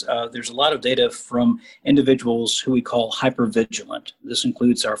is there's a lot of data from individuals who we call hypervigilant. This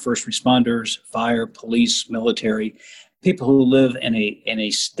includes our first responders, fire, police, military, people who live in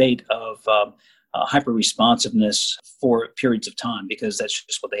a state of hyper-responsiveness for periods of time because that's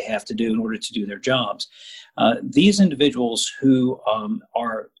just what they have to do in order to do their jobs. These individuals who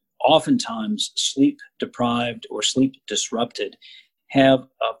are oftentimes sleep deprived or sleep disrupted have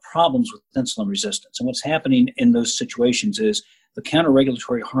problems with insulin resistance. And what's happening in those situations is the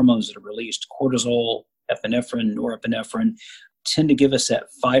counter-regulatory hormones that are released, cortisol, epinephrine, norepinephrine, tend to give us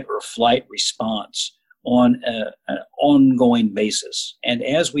that fight or flight response on an ongoing basis. And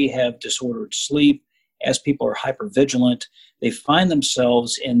as we have disordered sleep, as people are hypervigilant, they find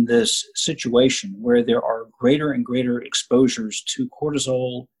themselves in this situation where there are greater and greater exposures to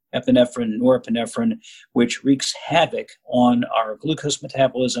cortisol, epinephrine, norepinephrine, which wreaks havoc on our glucose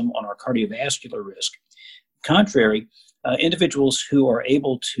metabolism, on our cardiovascular risk. Contrary, individuals who are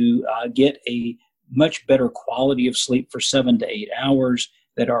able to get a much better quality of sleep for 7 to 8 hours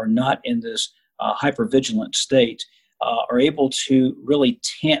that are not in this hypervigilant state are able to really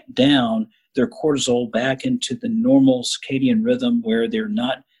tamp down their cortisol back into the normal circadian rhythm where they're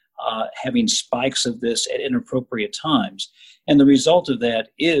not having spikes of this at inappropriate times. And the result of that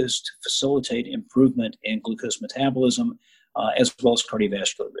is to facilitate improvement in glucose metabolism as well as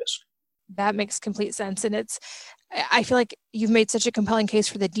cardiovascular risk. That makes complete sense. And I feel like you've made such a compelling case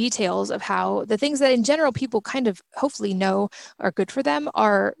for the details of how the things that in general people kind of hopefully know are good for them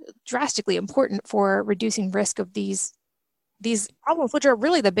are drastically important for reducing risk of these problems, which are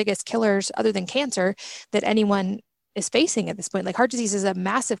really the biggest killers other than cancer that anyone is facing at this point. Like heart disease is a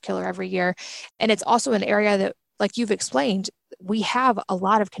massive killer every year. And it's also an area that, like you've explained, we have a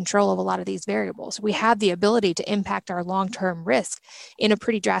lot of control of a lot of these variables. We have the ability to impact our long-term risk in a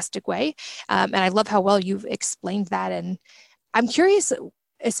pretty drastic way. And I love how well you've explained that. And I'm curious,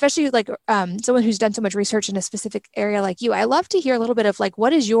 especially like someone who's done so much research in a specific area like you, I love to hear a little bit of like,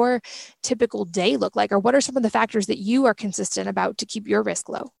 what does your typical day look like? Or what are some of the factors that you are consistent about to keep your risk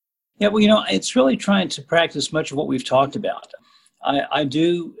low? Yeah, well, it's really trying to practice much of what we've talked about. I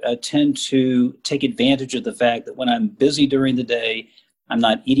do tend to take advantage of the fact that when I'm busy during the day, I'm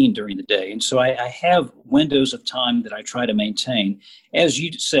not eating during the day. And so I have windows of time that I try to maintain. As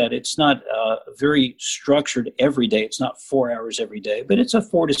you said, it's not very structured every day. It's not 4 hours every day, but it's a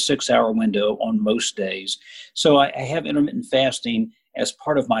 4 to 6 hour window on most days. So I have intermittent fasting as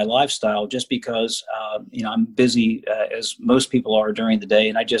part of my lifestyle just because, I'm busy as most people are during the day,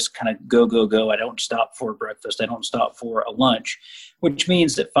 and I just kind of go. I don't stop for breakfast. I don't stop for a lunch, which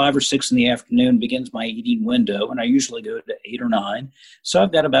means that 5 or 6 in the afternoon begins my eating window, and I usually go to 8 or 9. So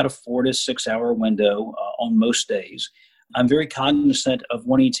I've got about a 4 to 6 hour window on most days. I'm very cognizant of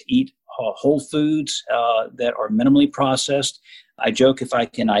wanting to eat whole foods that are minimally processed. I joke, if I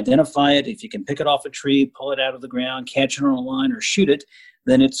can identify it, if you can pick it off a tree, pull it out of the ground, catch it on a line, or shoot it,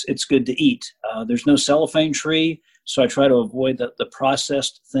 then it's good to eat. There's no cellophane tree, so I try to avoid the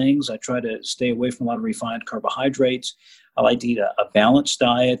processed things. I try to stay away from a lot of refined carbohydrates. I like to eat a balanced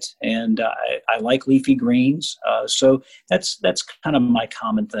diet, and I like leafy greens. So that's kind of my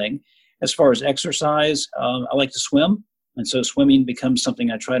common thing. As far as exercise, I like to swim, and so swimming becomes something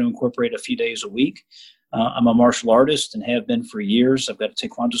I try to incorporate a few days a week. I'm a martial artist and have been for years. I've got a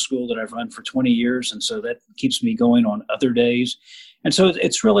taekwondo school that I've run for 20 years, and so that keeps me going on other days. And so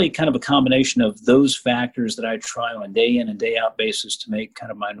it's really kind of a combination of those factors that I try on a day in and day out basis to make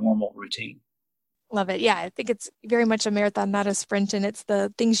kind of my normal routine. Love it. Yeah, I think it's very much a marathon, not a sprint. And it's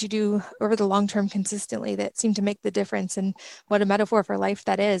the things you do over the long term consistently that seem to make the difference, and what a metaphor for life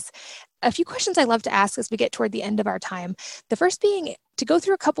that is. A few questions I love to ask as we get toward the end of our time. The first being to go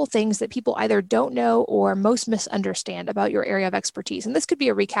through a couple things that people either don't know or most misunderstand about your area of expertise. And this could be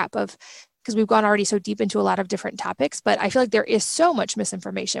a recap of, because we've gone already so deep into a lot of different topics, but I feel like there is so much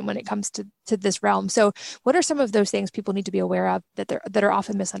misinformation when it comes to this realm. So what are some of those things people need to be aware of that are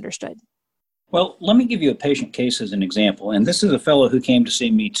often misunderstood? Well, let me give you a patient case as an example. And this is a fellow who came to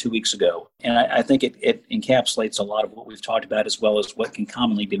see me 2 weeks ago. And I think it encapsulates a lot of what we've talked about, as well as what can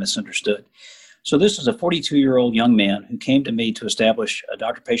commonly be misunderstood. So this is a 42-year-old young man who came to me to establish a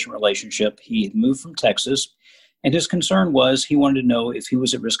doctor-patient relationship. He had moved from Texas, and his concern was he wanted to know if he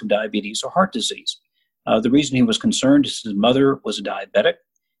was at risk of diabetes or heart disease. The reason he was concerned is his mother was a diabetic,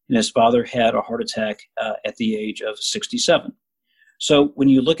 and his father had a heart attack at the age of 67. So when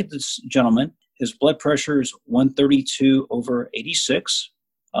you look at this gentleman, his blood pressure is 132/86,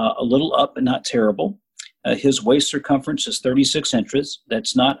 a little up but not terrible. His waist circumference is 36 inches.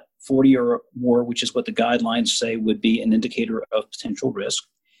 That's not 40 or more, which is what the guidelines say would be an indicator of potential risk.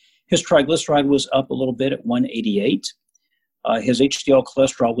 His triglyceride was up a little bit at 188. His HDL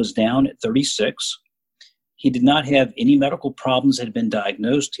cholesterol was down at 36. He did not have any medical problems that had been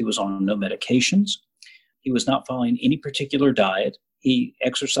diagnosed. He was on no medications. He was not following any particular diet. He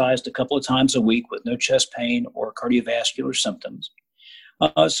exercised a couple of times a week with no chest pain or cardiovascular symptoms.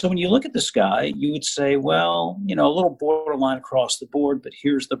 So when you look at this guy, you would say, well, a little borderline across the board, but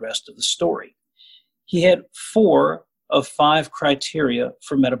here's the rest of the story. He had 4 of 5 criteria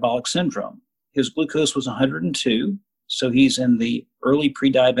for metabolic syndrome. His glucose was 102, so he's in the early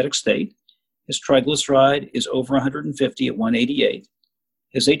pre-diabetic state. His triglyceride is over 150 at 188.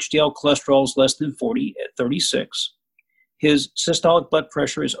 His HDL cholesterol is less than 40 at 36. His systolic blood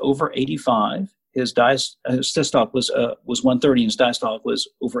pressure is over 85. His systolic was 130, and his diastolic was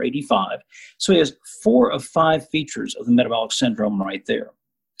over 85. So he has 4 of 5 features of the metabolic syndrome right there.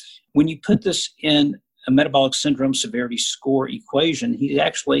 When you put this in a metabolic syndrome severity score equation, he's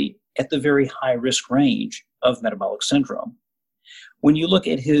actually at the very high risk range of metabolic syndrome. When you look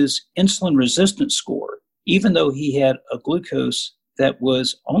at his insulin resistance score, even though he had a glucose that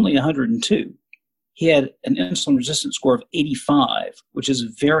was only 102, he had an insulin resistance score of 85, which is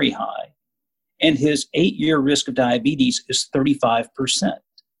very high. And his 8-year risk of diabetes is 35%,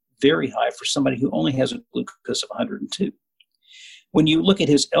 very high for somebody who only has a glucose of 102. When you look at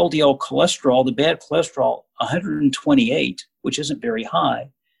his LDL cholesterol, the bad cholesterol, 128, which isn't very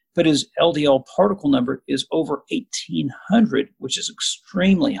high, but his LDL particle number is over 1,800, which is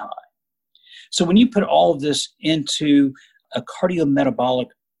extremely high. So when you put all of this into a cardiometabolic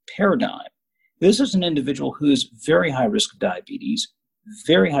paradigm, this is an individual who is very high risk of diabetes,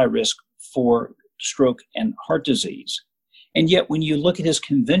 very high risk for stroke and heart disease. And yet when you look at his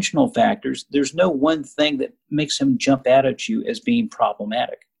conventional factors, there's no one thing that makes him jump out at you as being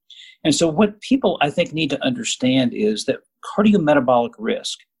problematic. And so what people, I think, need to understand is that cardiometabolic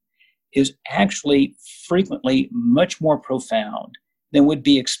risk is actually frequently much more profound than would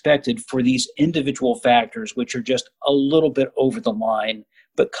be expected for these individual factors, which are just a little bit over the line,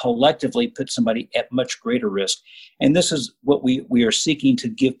 but collectively put somebody at much greater risk. And this is what we are seeking to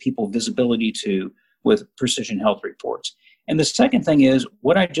give people visibility to with Precision Health Reports. And the second thing is,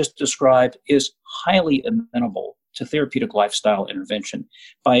 what I just described is highly amenable to therapeutic lifestyle intervention.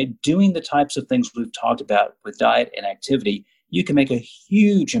 By doing the types of things we've talked about with diet and activity, you can make a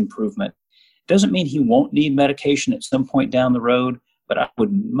huge improvement. Doesn't mean he won't need medication at some point down the road, but I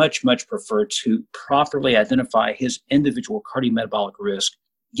would much, much prefer to properly identify his individual cardiometabolic risk,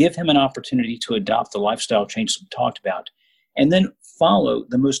 give him an opportunity to adopt the lifestyle changes we talked about, and then follow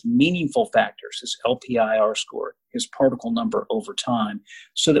the most meaningful factors, his LPIR score, his particle number over time,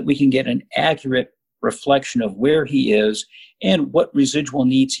 so that we can get an accurate reflection of where he is and what residual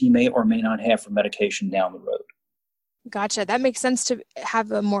needs he may or may not have for medication down the road. Gotcha. That makes sense to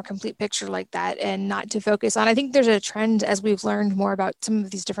have a more complete picture like that and not to focus on. I think there's a trend as we've learned more about some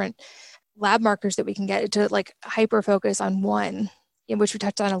of these different lab markers that we can get to like hyper focus on one, in which we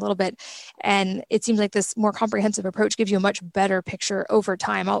touched on a little bit. And it seems like this more comprehensive approach gives you a much better picture over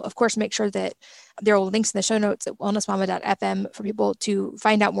time. I'll, of course, make sure that there are links in the show notes at wellnessmama.fm for people to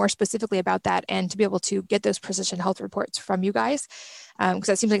find out more specifically about that and to be able to get those precision health reports from you guys. Because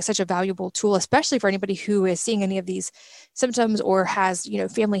that seems like such a valuable tool, especially for anybody who is seeing any of these symptoms or has,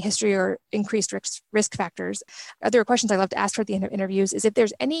 family history or increased risk factors. Other questions I love to ask for at the end of interviews is if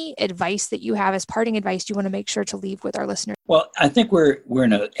there's any advice that you have as parting advice you want to make sure to leave with our listeners. Well, I think we're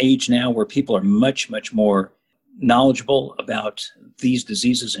in an age now where people are much, much more knowledgeable about these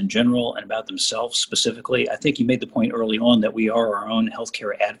diseases in general and about themselves specifically. I think you made the point early on that we are our own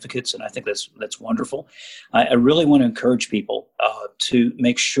healthcare advocates, and I think that's wonderful. I really want to encourage people to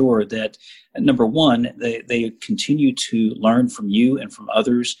make sure that, number one, they continue to learn from you and from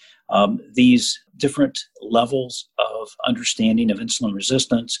others these different levels of understanding of insulin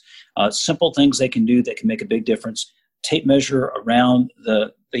resistance, simple things they can do that can make a big difference. Tape measure around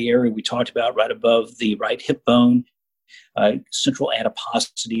the area we talked about right above the right hip bone, central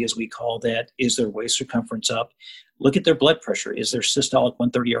adiposity, as we call that. Is their waist circumference up? Look at their blood pressure. Is their systolic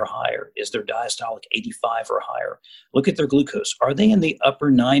 130 or higher? Is their diastolic 85 or higher? Look at their glucose. Are they in the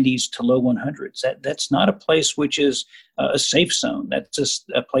upper 90s to low 100s? That's not a place which is a safe zone. That's just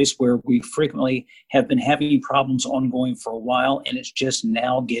a place where we frequently have been having problems ongoing for a while, and it's just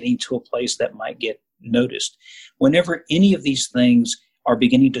now getting to a place that might get noticed. Whenever any of these things are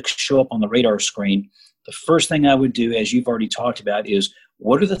beginning to show up on the radar screen, the first thing I would do, as you've already talked about, is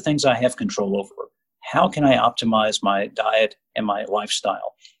what are the things I have control over? How can I optimize my diet and my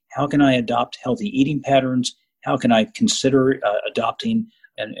lifestyle? How can I adopt healthy eating patterns? How can I consider adopting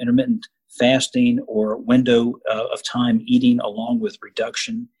an intermittent fasting or window of time eating along with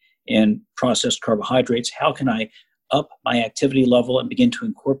reduction in processed carbohydrates? How can I up my activity level and begin to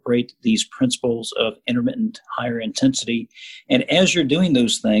incorporate these principles of intermittent higher intensity? And as you're doing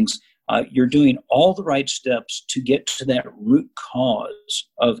those things, you're doing all the right steps to get to that root cause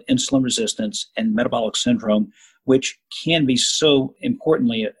of insulin resistance and metabolic syndrome, which can be so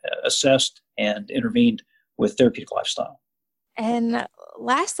importantly assessed and intervened with therapeutic lifestyle. And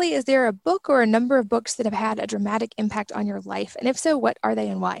lastly, is there a book or a number of books that have had a dramatic impact on your life? And if so, what are they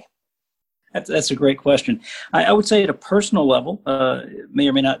and why? That's a great question. I would say at a personal level, it may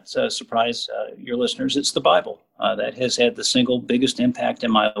or may not surprise your listeners, it's the Bible. That has had the single biggest impact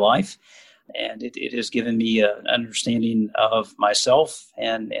in my life. And it has given me an understanding of myself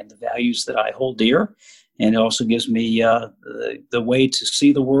and the values that I hold dear. And it also gives me the way to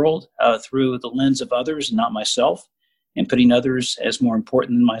see the world through the lens of others and not myself, and putting others as more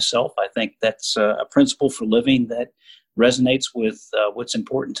important than myself. I think that's a principle for living that resonates with what's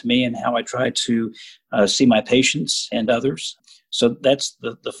important to me and how I try to see my patients and others. So that's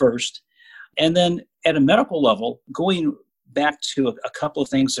the first. And then at a medical level, going back to a couple of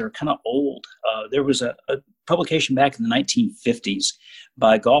things that are kind of old, there was a publication back in the 1950s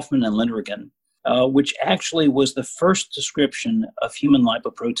by Goffman and Lindgren, which actually was the first description of human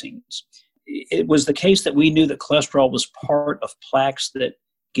lipoproteins. It was the case that we knew that cholesterol was part of plaques that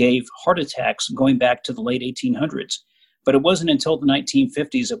gave heart attacks going back to the late 1800s. But it wasn't until the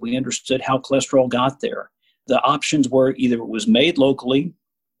 1950s that we understood how cholesterol got there. The options were either it was made locally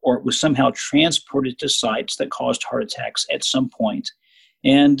or it was somehow transported to sites that caused heart attacks at some point.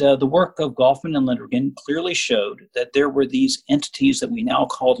 And the work of Goffman and Lindgren clearly showed that there were these entities that we now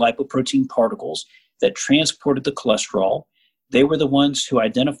call lipoprotein particles that transported the cholesterol. They were the ones who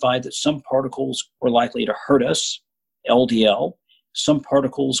identified that some particles were likely to hurt us, LDL. Some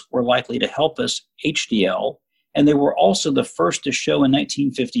particles were likely to help us, HDL. And they were also the first to show in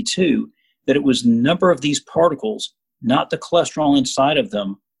 1952 that it was the number of these particles, not the cholesterol inside of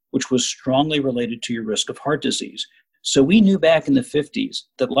them, which was strongly related to your risk of heart disease. So we knew back in the 50s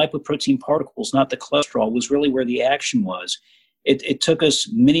that lipoprotein particles, not the cholesterol, was really where the action was. It took us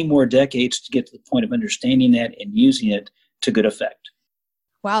many more decades to get to the point of understanding that and using it to good effect.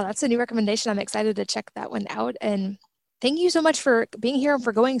 Wow, that's a new recommendation. I'm excited to check that one out. And thank you so much for being here and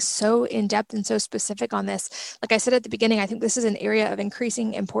for going so in depth and so specific on this. Like I said at the beginning, I think this is an area of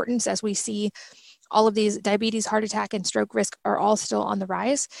increasing importance as we see all of these diabetes, heart attack, and stroke risk are all still on the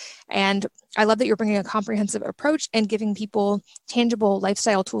rise. And I love that you're bringing a comprehensive approach and giving people tangible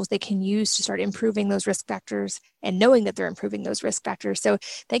lifestyle tools they can use to start improving those risk factors and knowing that they're improving those risk factors. So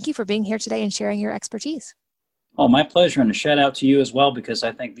thank you for being here today and sharing your expertise. Oh, my pleasure. And a shout out to you as well, because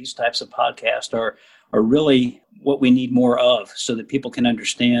I think these types of podcasts are really what we need more of, so that people can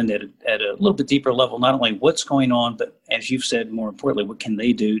understand at a little bit deeper level, not only what's going on, but as you've said, more importantly, what can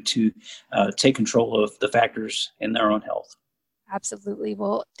they do to take control of the factors in their own health. Absolutely.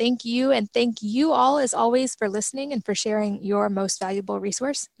 Well, thank you. And thank you all, as always, for listening and for sharing your most valuable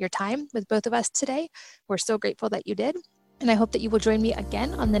resource, your time, with both of us today. We're so grateful that you did. And I hope that you will join me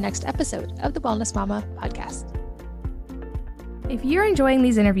again on the next episode of the Wellness Mama podcast. If you're enjoying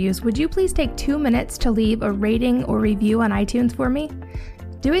these interviews, would you please take 2 minutes to leave a rating or review on iTunes for me?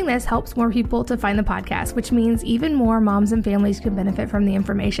 Doing this helps more people to find the podcast, which means even more moms and families can benefit from the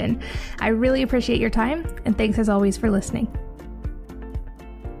information. I really appreciate your time, and thanks as always for listening.